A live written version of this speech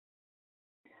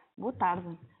Boa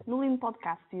tarde. No Lean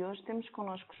Podcast de hoje temos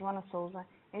connosco Joana Sousa,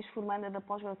 ex-formanda da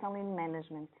pós-graduação Lean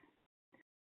Management.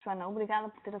 Joana, obrigada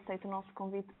por ter aceito o nosso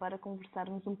convite para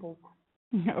conversarmos um pouco.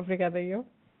 Obrigada eu.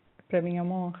 Para mim é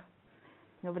uma honra.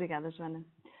 Obrigada, Joana.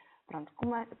 Pronto,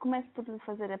 comece por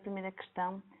fazer a primeira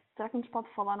questão. Será que nos pode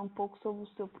falar um pouco sobre o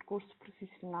seu percurso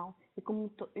profissional e como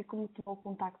tomou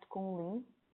contacto com o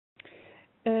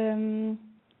Lean?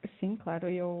 Sim, claro.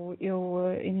 Eu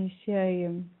iniciei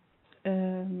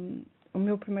o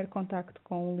meu primeiro contacto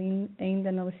com o Lean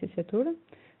ainda na licenciatura.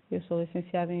 Eu sou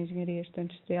licenciada em Engenharia e Gestão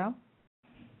Industrial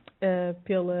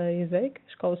pela ESEC,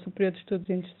 Escola Superior de Estudos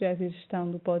Industriais e Gestão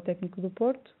do Politécnico do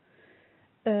Porto.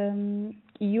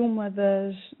 E uma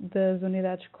das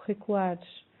unidades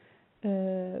curriculares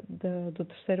do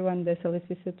terceiro ano dessa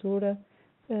licenciatura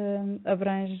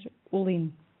abrange o Lean.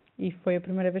 E foi a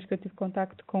primeira vez que eu tive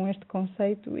contacto com este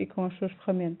conceito e com as suas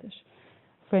ferramentas.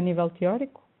 Foi a nível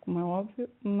teórico, como é óbvio,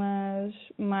 mas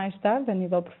mais tarde, a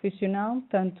nível profissional,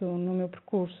 tanto no meu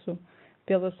percurso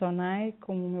pela SONAI,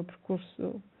 como no meu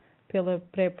percurso pela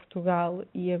Pré-Portugal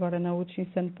e agora na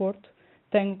Hutchinson Porto,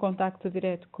 tenho contacto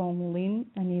direto com o Lean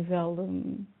a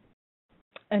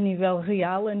nível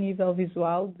real, a nível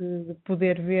visual, de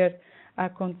poder ver a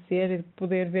acontecer e de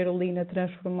poder ver o Lean a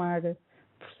transformar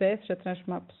processos, a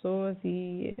transformar pessoas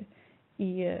e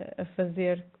a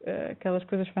fazer aquelas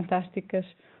coisas fantásticas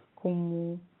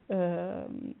como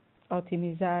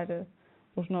otimizar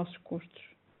os nossos custos.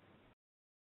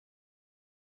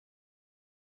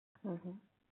 Uhum.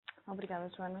 Obrigada,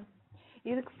 Joana.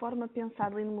 E de que forma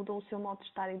pensar Lean mudou o seu modo de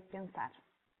estar e de pensar?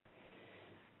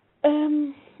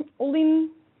 O Lean,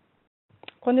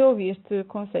 quando eu ouvi este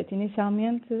conceito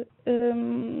inicialmente,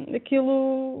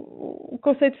 o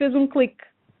conceito fez um clique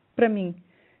para mim.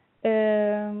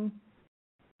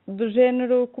 Do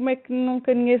género, como é que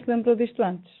nunca ninguém se lembrou disto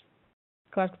antes?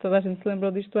 Claro que toda a gente se lembrou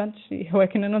disto antes e eu é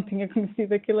que ainda não tinha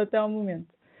conhecido aquilo até ao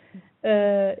momento.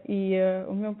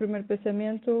 O meu primeiro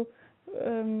pensamento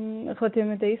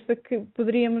relativamente a isso foi que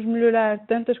poderíamos melhorar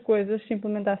tantas coisas se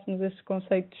implementássemos estes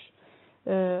conceitos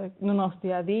no nosso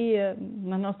dia-a-dia,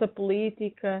 na nossa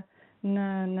política,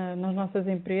 nas nossas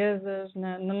empresas,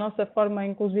 na nossa forma,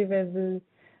 inclusive,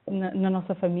 na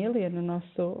nossa família, no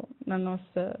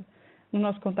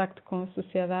nosso contacto com a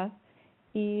sociedade.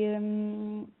 E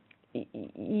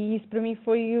isso para mim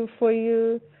foi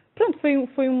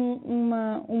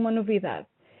uma novidade.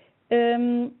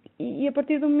 E a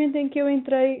partir do momento em que eu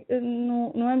entrei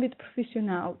no âmbito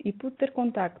profissional e pude ter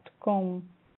contacto com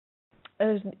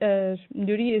as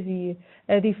melhorias e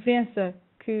a diferença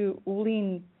que o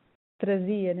Lean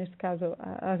trazia, neste caso,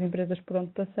 às empresas por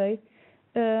onde passei,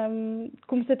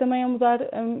 comecei também a mudar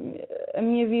a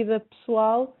minha vida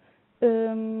pessoal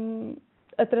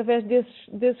através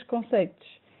desses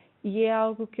conceitos. E é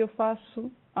algo que eu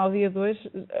faço ao dia de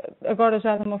hoje, agora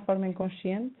já de uma forma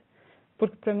inconsciente,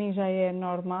 porque para mim já é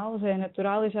normal, já é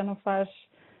natural e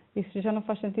isso já não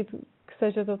faz sentido que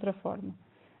seja de outra forma.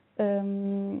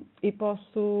 E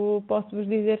posso-vos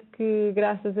dizer que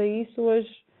graças a isso hoje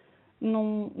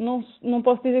não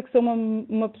posso dizer que sou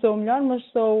uma pessoa melhor, mas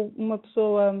sou uma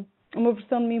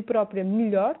versão de mim própria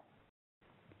melhor,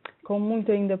 com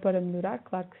muito ainda para melhorar,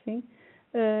 claro que sim.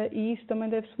 E isso também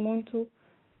deve-se muito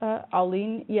ao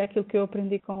Lean e àquilo que eu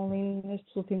aprendi com o Lean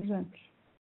nestes últimos anos.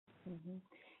 Uhum.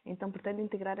 Então pretende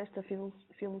integrar esta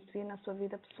filosofia na sua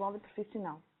vida pessoal e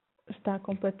profissional? Está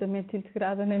completamente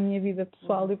integrada na minha vida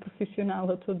pessoal e profissional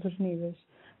a todos os níveis.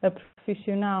 A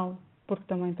profissional, porque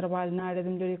também trabalho na área de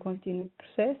melhoria contínua de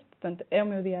processo, portanto é o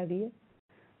meu dia-a-dia.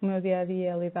 O meu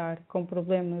dia-a-dia é lidar com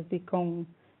problemas e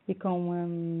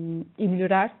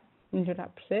melhorar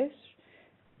processos.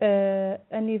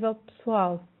 A nível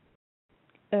pessoal,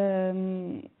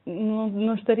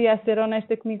 não estaria a ser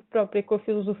honesta comigo própria e com a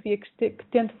filosofia que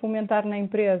tento fomentar na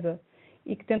empresa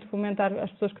e que tento fomentar as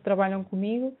pessoas que trabalham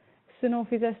comigo, se não o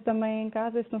fizesse também em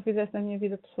casa e se não o fizesse na minha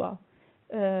vida pessoal.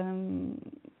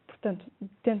 Portanto,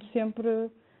 tento sempre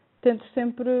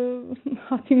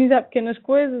otimizar pequenas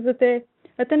coisas,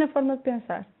 até na forma de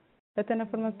pensar. Até na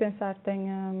forma de pensar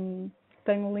tenho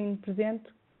o Lean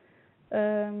presente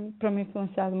para me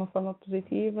influenciar de uma forma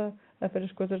positiva, a ver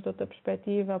as coisas de outra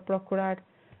perspectiva, a procurar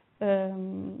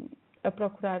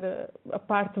a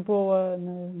parte boa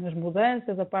nas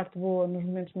mudanças, a parte boa nos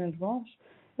momentos menos bons,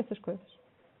 essas coisas.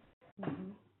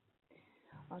 Uhum.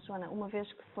 Joana, uma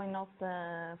vez que foi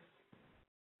nossa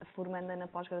formanda na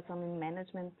pós-graduação em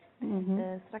Management,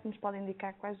 será que nos pode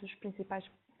indicar quais os principais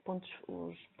pontos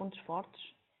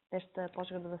fortes desta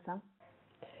pós-graduação?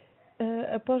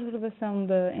 A pós-graduação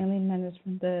em Lean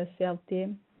Management da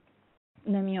CLT,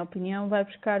 na minha opinião, vai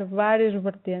buscar várias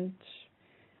vertentes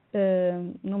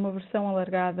numa versão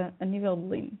alargada a nível de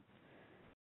Lean.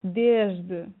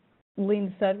 Desde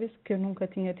Lean Service, que eu nunca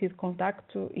tinha tido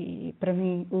contacto, e para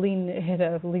mim Lean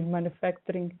era Lean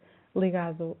Manufacturing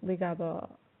ligado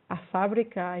à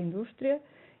fábrica, à indústria,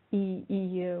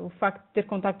 e o facto de ter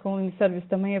contacto com Lean Service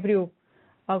também abriu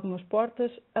algumas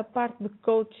portas. A parte de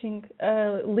coaching,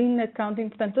 Lean Accounting,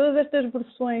 portanto, todas estas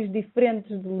versões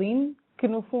diferentes de Lean, que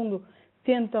no fundo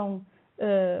tentam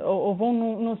ou vão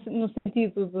no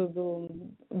sentido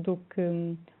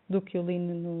do que o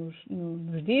Lean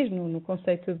nos diz, no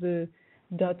conceito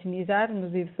de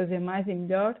otimizar-nos e de fazer mais e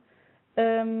melhor.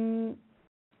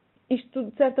 Isto,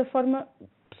 de certa forma,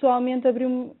 pessoalmente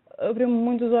abriu-me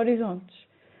muitos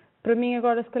horizontes. Para mim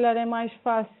agora, se calhar, é mais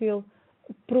fácil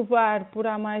provar por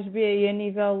A mais B e a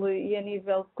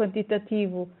nível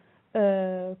quantitativo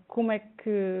como é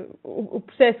que o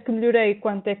processo que melhorei,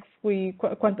 qual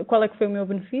é que foi o meu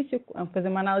benefício, fazer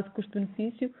uma análise de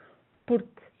custo-benefício,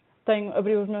 porque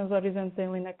abriu os meus horizontes em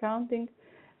Lean Accounting.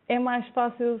 É mais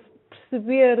fácil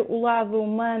perceber o lado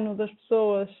humano das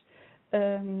pessoas,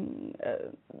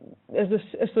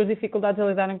 as suas dificuldades a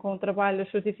lidarem com o trabalho, as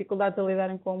suas dificuldades a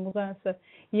lidarem com a mudança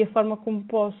e a forma como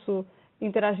posso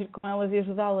interagir com elas e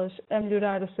ajudá-las a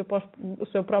melhorar o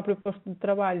seu próprio posto de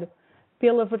trabalho,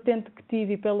 pela vertente que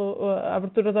tive e pela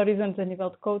abertura de horizontes a nível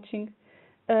de coaching,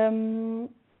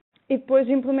 e depois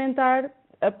implementar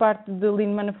a parte de Lean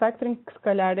Manufacturing, que se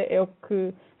calhar é o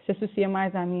que se associa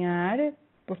mais à minha área,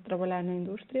 por trabalhar na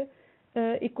indústria,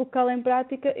 e colocá-la em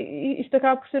prática. E isto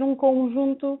acaba por ser um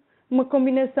conjunto, uma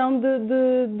combinação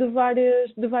de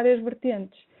várias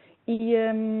vertentes. E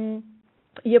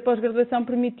a pós-graduação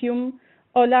permitiu-me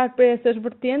olhar para essas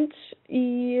vertentes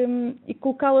e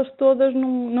colocá-las todas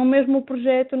num mesmo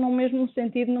projeto, num mesmo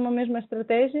sentido, numa mesma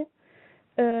estratégia,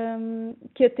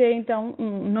 que até então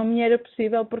não me era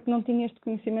possível porque não tinha este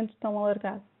conhecimento tão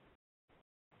alargado.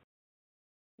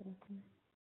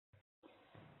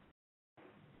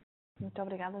 Muito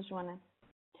obrigada, Joana,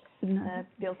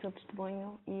 pelo seu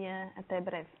testemunho e até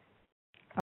breve.